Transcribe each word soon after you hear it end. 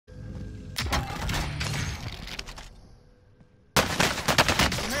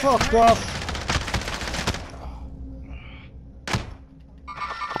Fuck off.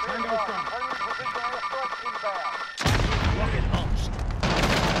 Tango front. Rocket launched.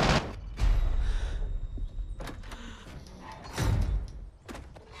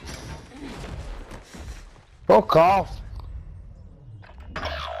 Fuck off.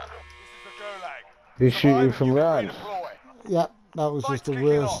 He's shooting from behind. Yeah, that was just the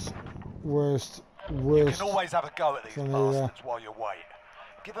worst. You can always have a go at these bastards while you're waiting.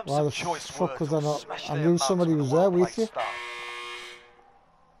 Give them some choice fuck words was I or not? smash I their knew mugs somebody with a was there with well-placed you. stone.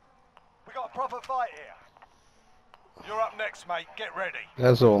 We got a proper fight here. You're up next, mate. Get ready.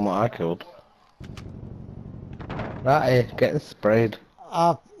 That's the one that I killed. That is getting sprayed.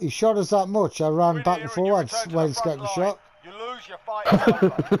 He shot us that much. I ran back and forwards whilst getting shot. You lose, your fight is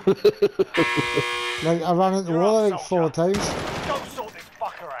over. Like I ran into the wall like 4 times. Go sort this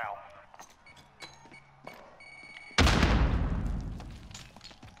fucker out.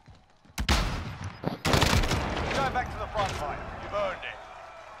 Going back to the front line. You've earned it.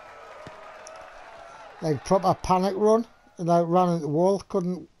 Like proper panic run, and I ran into the wall.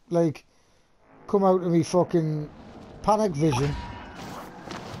 Couldn't like come out of me fucking panic vision.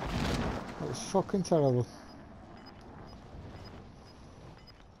 It was fucking terrible.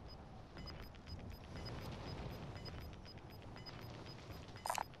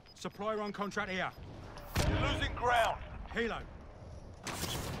 Supply run contract here. You're losing ground. Helo.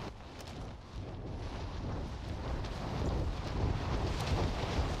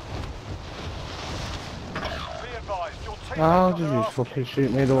 Be advised, your team How did you fucking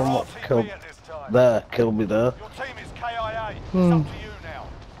shoot me? The one that killed me there. Your team is KIA. It's up to you now.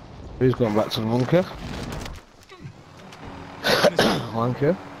 Who's going back to the bunker?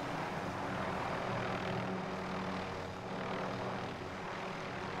 Wanker.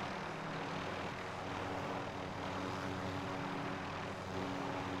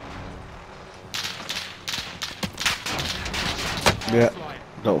 Yeah,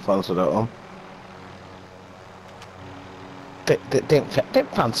 don't fancy that one.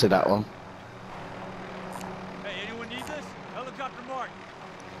 Didn't fancy that one. Hey, anyone need this? Helicopter mark.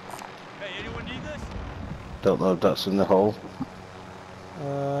 Hey, anyone need this? Don't know if that's in the hole.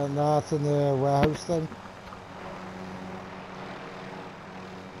 No, it's in the warehouse then.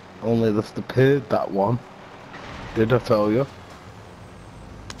 Only they've paid that one. Did I tell you?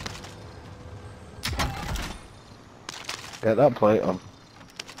 Get that plate on.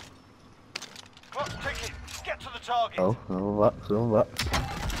 Clock's ticking. Get to the target. Oh, back.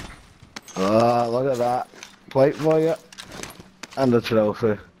 Ah, look at that. Plate for you. And a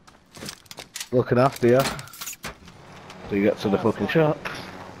trophy. Looking after you. So you get to the fucking shop.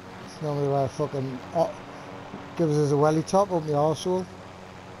 It's normally where fucking gives us a welly top up the arsehole.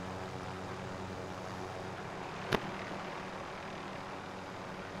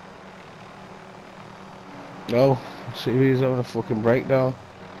 No, see he's having a fucking breakdown.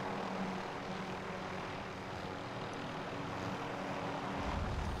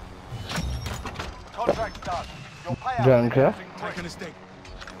 Contract's done. Your payout. Junker. Taking a stick.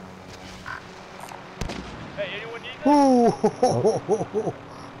 Hey, anyone need this? Ooh,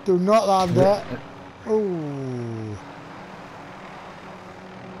 do not land that. Ooh.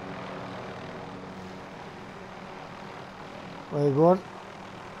 Where you going?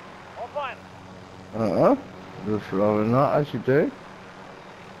 On fire. Just throwing that as you do.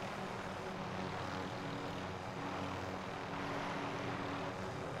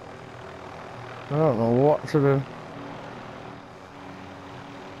 I don't know what to do.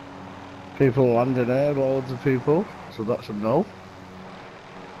 People landing here, loads of people, so that's a no.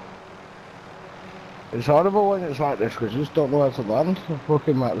 It's horrible when it's like this because you just don't know where to land. I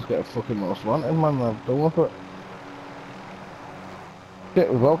fucking might just get a fucking most wanted man, I've done with it.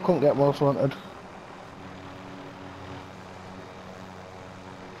 Shit, we both couldn't get most wanted.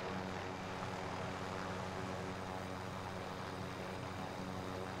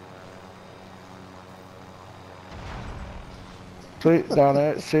 Sweet, down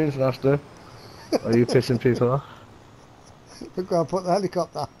here, it seems nasty. Are you pissing people off? We're going to put the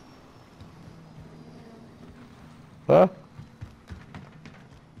helicopter. Huh?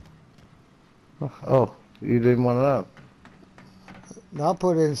 Oh, you didn't want to know? Now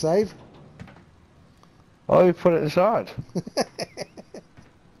put it inside. Oh, you put it inside?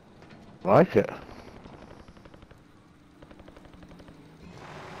 Like it.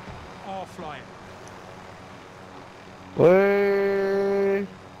 All flying. Way.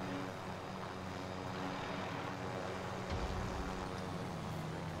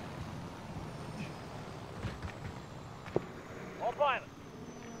 On fire.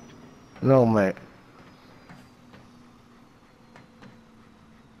 No, mate.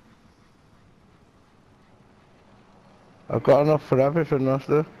 I've got enough for everything,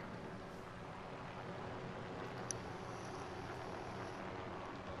 Master.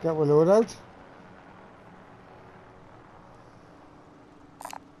 Get my load out.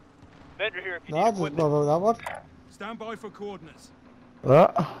 Vendor here if you No, I need just equipment. go about that one. Stand by for coordinates.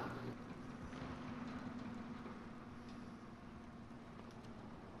 What?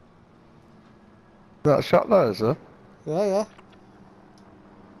 That shot there, is it? Yeah, yeah.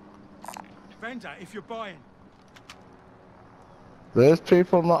 Vendor, if you're buying. There's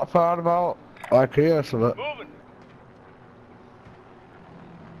people not far about. Like here, so that. Moving.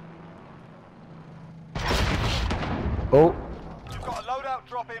 Oh. You've got a loadout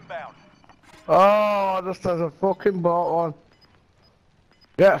drop inbound. Oh, just as a fucking bought one.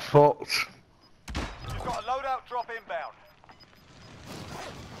 Get fucked. You've got a loadout drop inbound.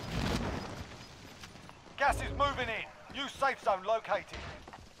 Gas is moving in. New safe zone located.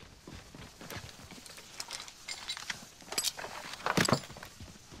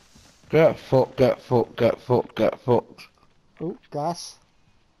 Get fucked, get fucked, get fucked, get fucked. Oh, gas.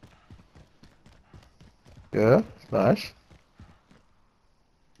 Yeah, nice.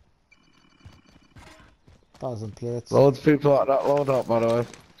 1,000 plates. Loads of people like that load up, by the way.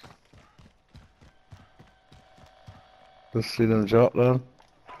 Just see them drop down.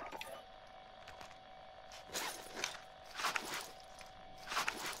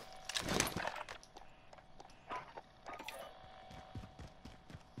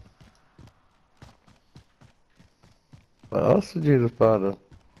 What else did you just buy then?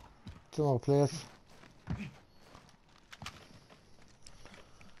 2 more plates.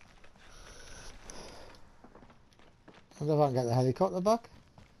 I wonder if I can get the helicopter back.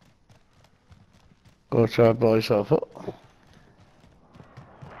 Go try and blow yourself up.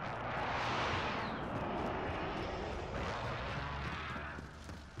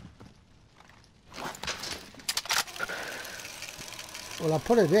 Well, I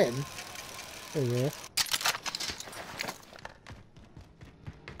put it in. There you go.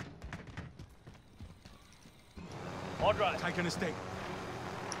 On drive. Taking a stick.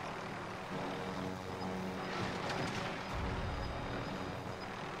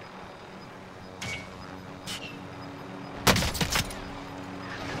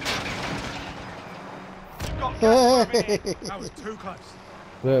 Got gas moving in. That was too close.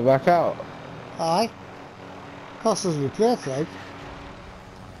 We're back out. Aye. Cost us me plates, like.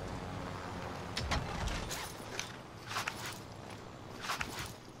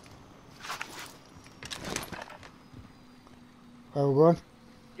 Where we going?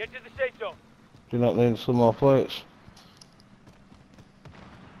 Get to the safe zone. Do you not need some more plates?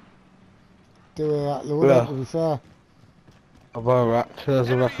 Do that load Yeah. up, to be fair. I'll buy a rack. There's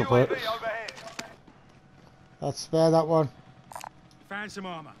a Enemy rack of plates. UAV overhead. Let's spare that one. Found some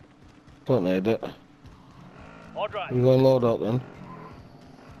armor. Don't need it. On drive. We're going to load up then.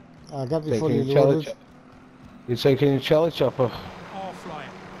 I'll get me Taking fully your chili loaded. You're taking your chili chopper. All flying.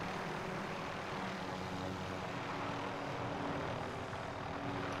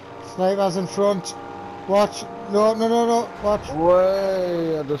 Snipers in front. Watch. No, no, no, no. Watch.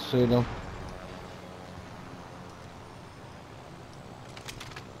 Way, I just seen him.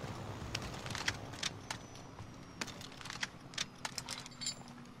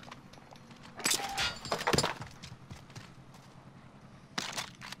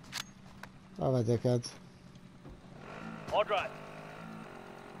 Oh, my dickhead. On drive.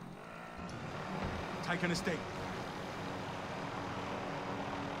 Taking a stick.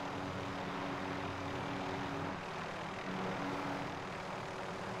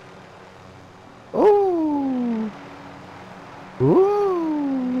 Ooh.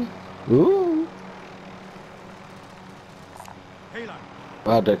 Ooh. Ooh. Helo.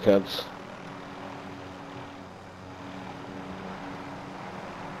 Bad dickheads.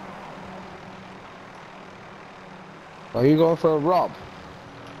 Are you going for a rob?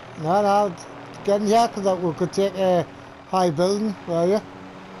 No, no. Get in here because we could take a high building. Where are you?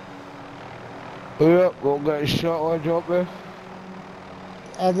 Yeah, go get a shot while you up there.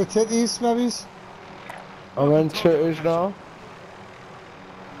 And the titties, maybe? I'm in titties now.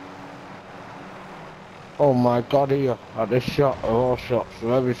 Oh my god, here. At this shot, of all shots,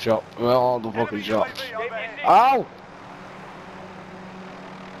 from every shot, from all the fucking Enemy shots. UAV overhead. Ow!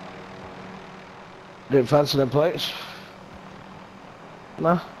 Didn't fancy them plates.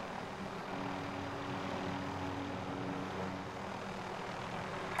 Nah.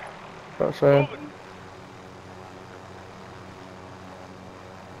 That's saying.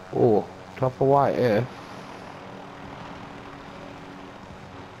 Oh, top of white here.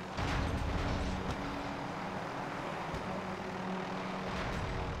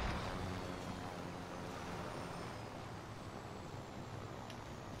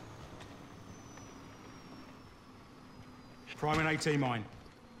 Priming AT mine.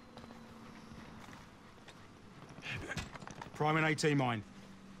 Priming AT mine.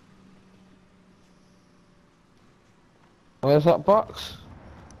 Where's that box?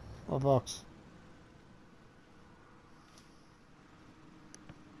 What box?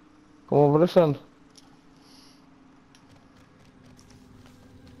 Come over this end.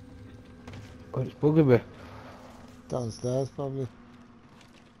 Oh, it's bugging me. Downstairs, probably.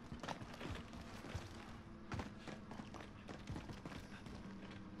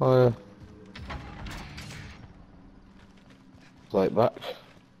 Oh yeah. Right back.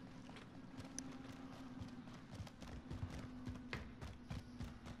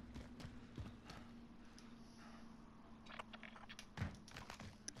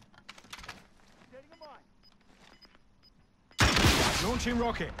 Launching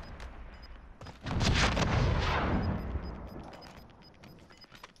rocket.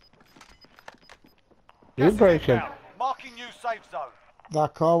 You breaking? Inbound. Marking new safe zone.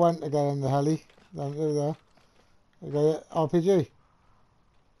 That car went to get in the heli. Down through there. I got it. RPG.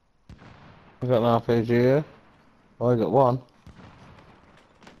 I got an RPG here. Oh, I got one.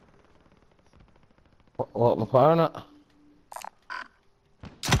 What am I firing at?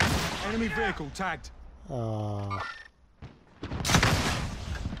 Enemy vehicle tagged. Oh,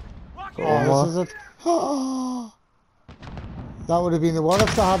 Rocket! oh, this is it. Oh, that would have been the one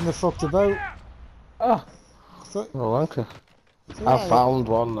if I hadn't have fucked about. Ah, So, oh, wanker. so I yeah, found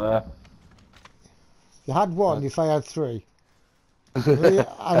one there. you had one, you fired three.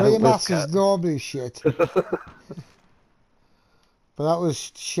 I know your maths is normally shit, but that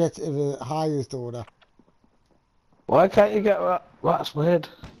was shit of the highest order. Why can't you get that? That's weird.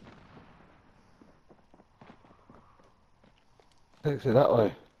 Takes it that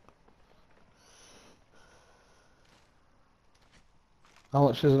way. How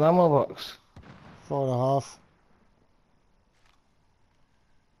much is an ammo box? 4.5.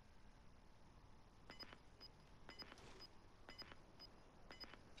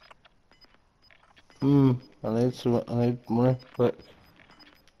 I need some. I need money. Quick.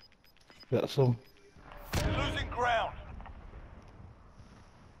 Get some. You're losing ground.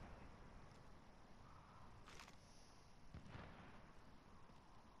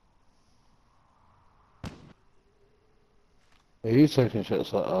 Are you taking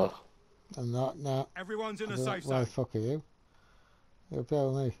shots like that? I'm not, no. Everyone's in I a don't know, safe why zone. the fuck are you? You're up there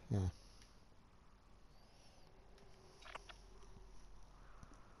with me, yeah.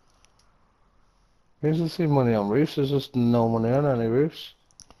 Who's to see money on roofs? There's just no money on any roofs.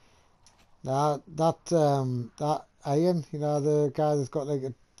 Now, that Ian, you know, the guy that's got like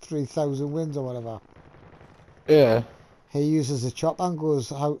 3,000 wins or whatever, Yeah. he uses a chop and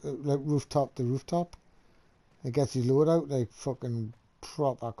goes out, like rooftop to rooftop. It gets his load out like fucking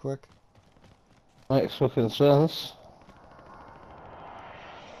proper quick. Makes fucking sense.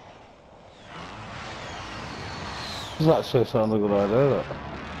 Does that actually sound a good idea, that?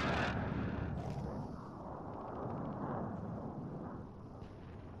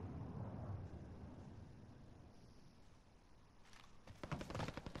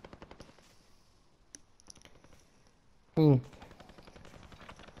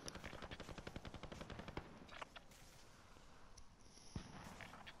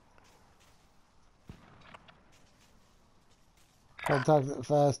 Contact at the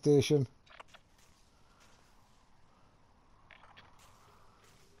fire station.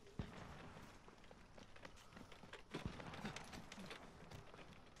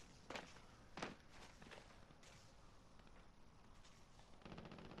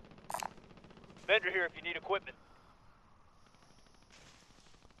 Vendor here if you need equipment.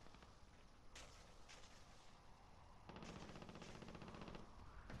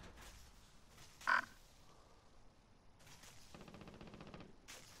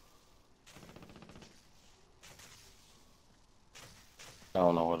 I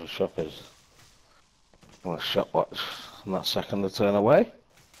don't know where the shop is. I'm gonna shop watch in that second to turn away.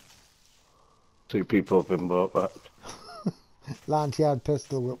 2 people have been brought back. Lanyard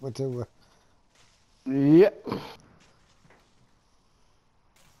pistol whip with two. Yep.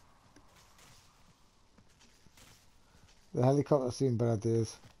 The helicopter's seen better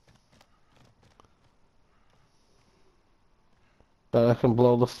days. Then I can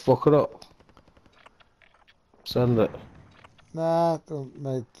blow the fucker up. Send it. Nah, don't,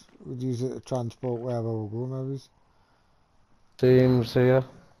 mate. We'd use it to transport wherever we're going, maybe. Teams here.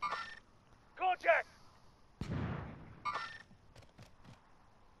 Contact!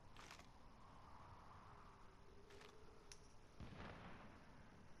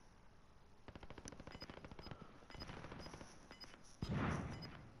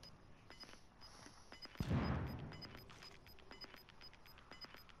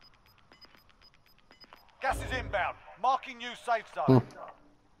 Gas is inbound. Marking new safe zone.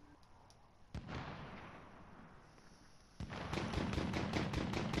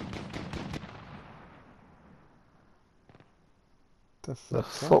 The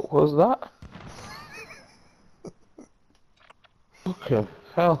fuck was that? Okay,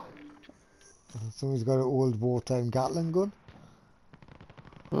 hell. Someone's got an old wartime Gatling gun.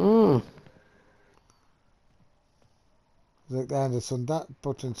 It's like they're in the Sundance,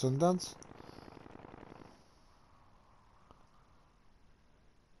 butchering Sundance.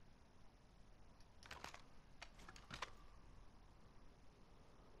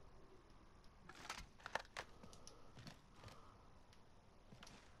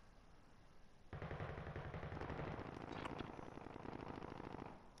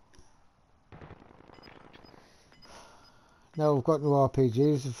 Now we've got no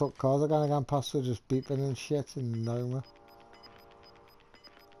RPGs, the fuck cars are gonna go past with just beeping and shit and nowhere.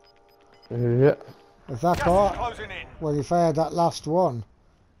 Yeah. If that car, well, if I had that last one,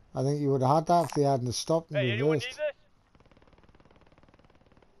 I think you would have had that if they hadn't stopped and reversed.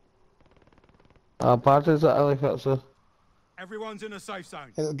 How bad is that helicopter? Everyone's in a safe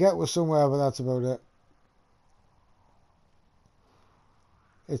zone. It'll get us somewhere, but that's about it.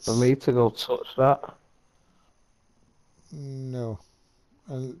 It's For me to go touch that? No,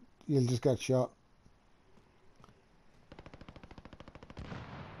 you'll just get shot.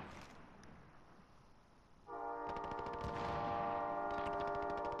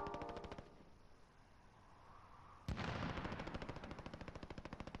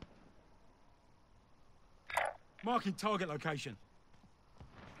 Marking target location.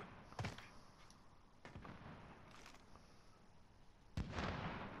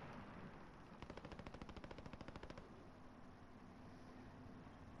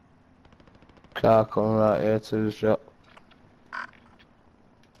 Car coming right here to the shop.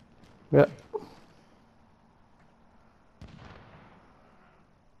 Yep.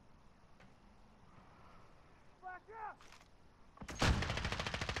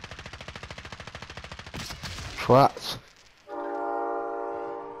 Twats.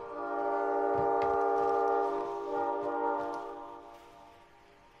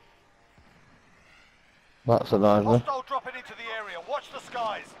 That's a nice one. Hostile dropping into the area. Watch the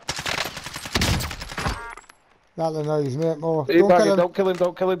skies. That'll annoy his mate more. Don't kill him,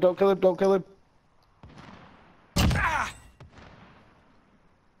 don't kill him, don't kill him, don't kill him. Ah!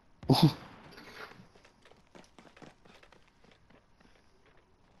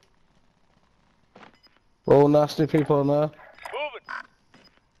 Oh, nasty people in there. Moving.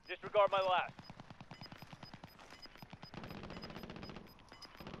 Disregard my last.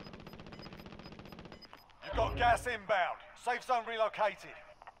 You've got gas inbound. Safe zone relocated.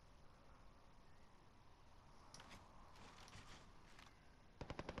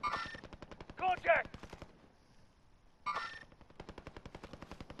 Contact!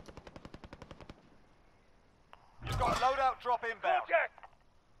 You've got a loadout drop inbound. Contact!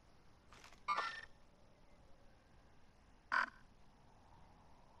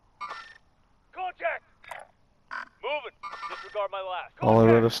 Contact! Moving. Disregard my last.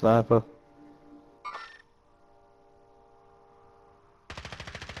 Only with a sniper.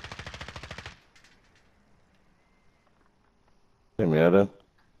 Give me that in.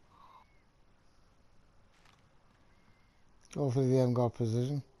 Hopefully they haven't got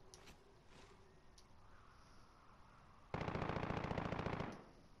precision.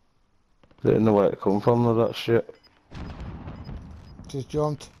 Didn't know where it come from with that shit. Just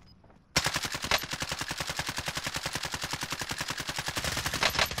jumped.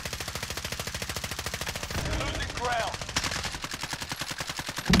 Losing ground.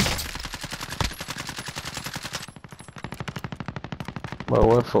 Well,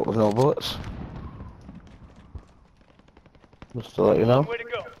 we're fucked with no bullets. Just to let you know. Way to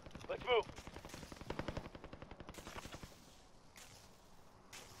go. Let's move.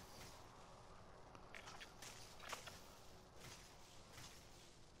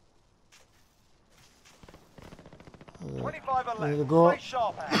 There 25 you left. go. Stay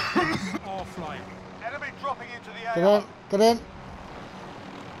sharp out. All flying. Enemy dropping into the Get AO. in, get in.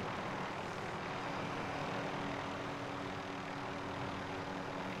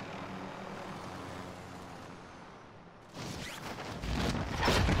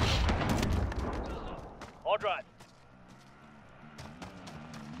 All drive.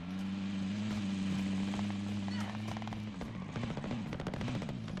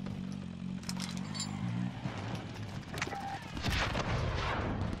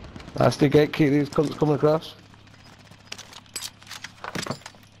 Nasty gate, keep these cunts coming across.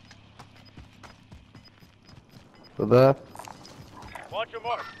 So there. Watch your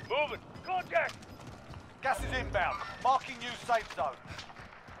mark. Moving. Contact! Gas is inbound. Marking new safe zone.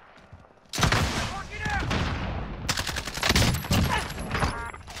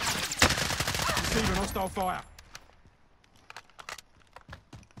 Receiving hostile fire.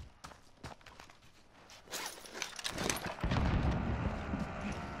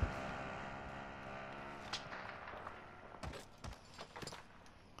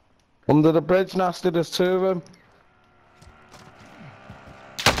 Under the bridge, nasty, there's 2 of them.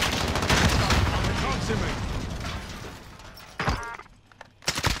 Can't see me.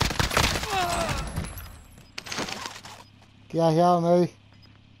 Yeah, yeah, me.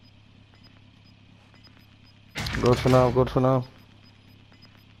 Good for now, good for now.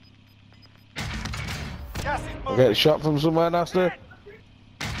 Gas is I moving. get a shot from somewhere, nasty.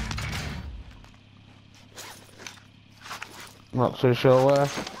 Not too sure where.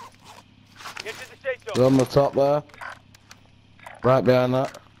 Get to the safe They're zone. on the top there. Right behind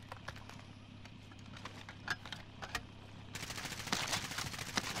that.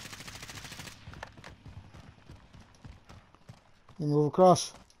 You move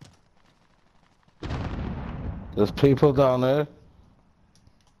across. There's people down here.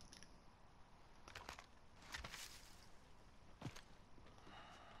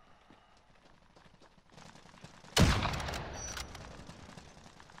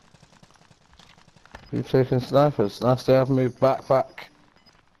 Keep taking snipers. Nice to have me backpack.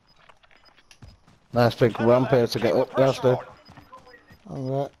 Nice big ramp here to get up, nasty.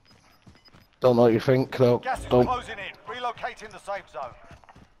 Alright. Don't know what you think, though. Gas is Don't. closing in. Relocating the safe zone.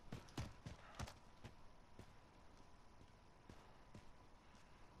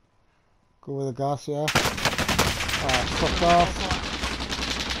 Go with the gas, yeah. Ah, fuck off.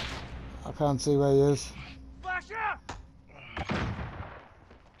 I can't see where he is. Flash out!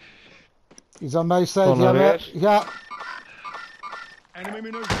 He's on my side, Oh, no, yeah, he mate. is. Yeah, Enemy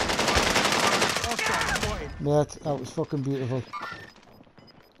maneuver. Hostile spotted. mate, that was fucking beautiful.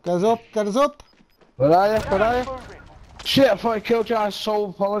 Get us up, get us up. Where are you? Where are you? Shit, I thought I killed you. I so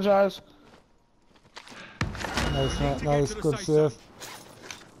apologise. Nice, mate, to nice, get to the good safe save.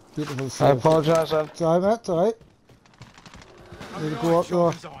 Beautiful I save. apologise, then. It's alright, mate, it's alright. Need to go up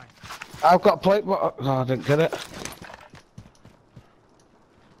though. I've got plate, but no, I didn't get it.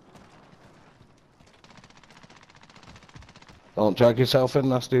 Don't drag yourself in,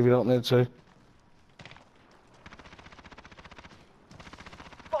 nasty, if you don't need to.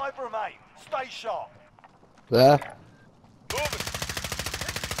 5 remain. Stay sharp. There.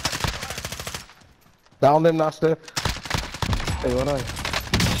 Down him, nasty. Hey, what are you?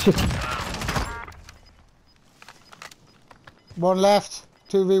 One left,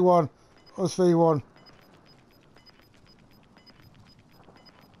 2v1, us v1.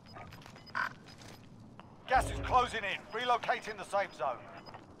 Gas is closing in. Relocating the safe zone.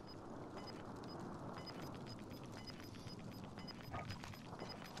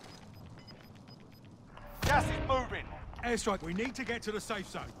 Gas is moving. Airstrike, we need to get to the safe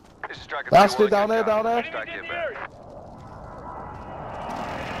zone. This is Striker Nasty 3-1, down there, good down copy. there. Strike inbound.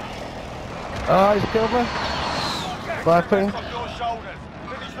 Oh, he's killed me. Sniping. On your shoulders.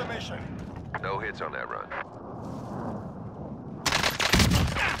 Finish the mission. No hits on that run.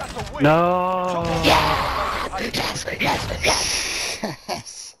 That's a win. No.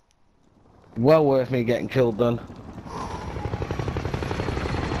 Yes! Well worth me getting killed then.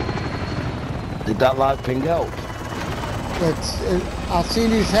 Did that live ping out? I've seen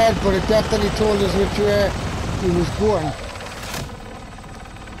his head, but it definitely told us which way he was going.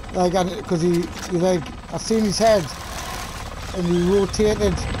 Like, because he like, I've seen his head, and he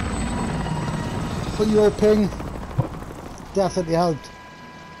rotated. But your ping definitely helped.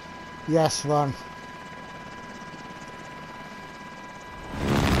 Yes, Ron.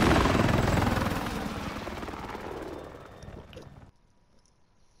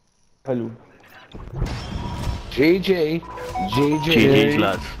 Hello. GG. GG. GG's,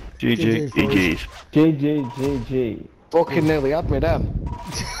 lads. GG, GG's. GG. Fucking nearly had me then.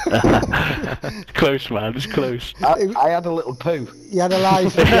 Close, man. It's close. I had a little poo. You had a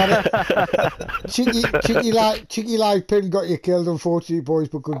live, cheeky live pin got you killed, unfortunately, boys,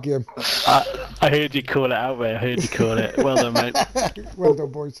 but good game. I heard you call it out, mate. I heard you call it. Well done, mate. Well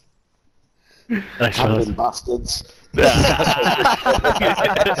done, boys. Nice Having one. bastards.